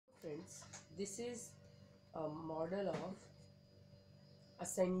friends, this is a model of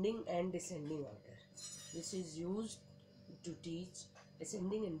ascending and descending order. This is used to teach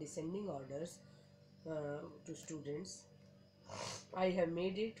ascending and descending orders to students. I have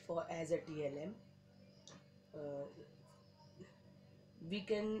made it for as a TLM. Uh, we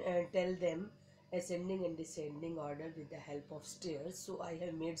can tell them ascending and descending order with the help of stairs. So I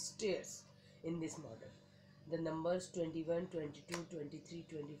have made stairs in this model. The numbers 21, 22, 23,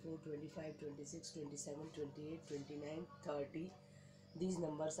 24, 25, 26, 27, 28, 29, 30. These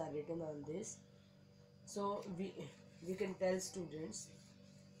numbers are written on this. So we can tell students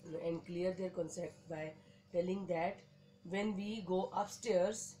and clear their concept by telling that when we go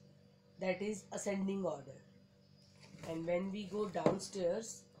upstairs, that is ascending order, and when we go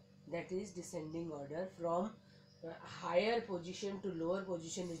downstairs, that is descending order. From higher position to lower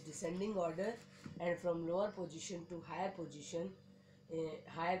position is descending order, and from lower position to higher position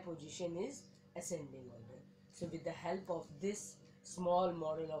is ascending order. So with the help of this small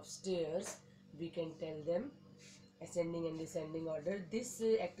model of stairs, we can tell them ascending and descending order. This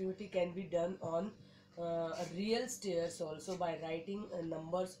activity can be done on real stairs also, by writing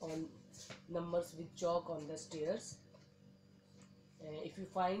numbers with chalk on the stairs. If you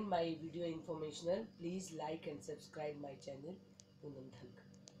find my video informational, please like and subscribe my channel Poonam Dhanka.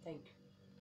 Thank you.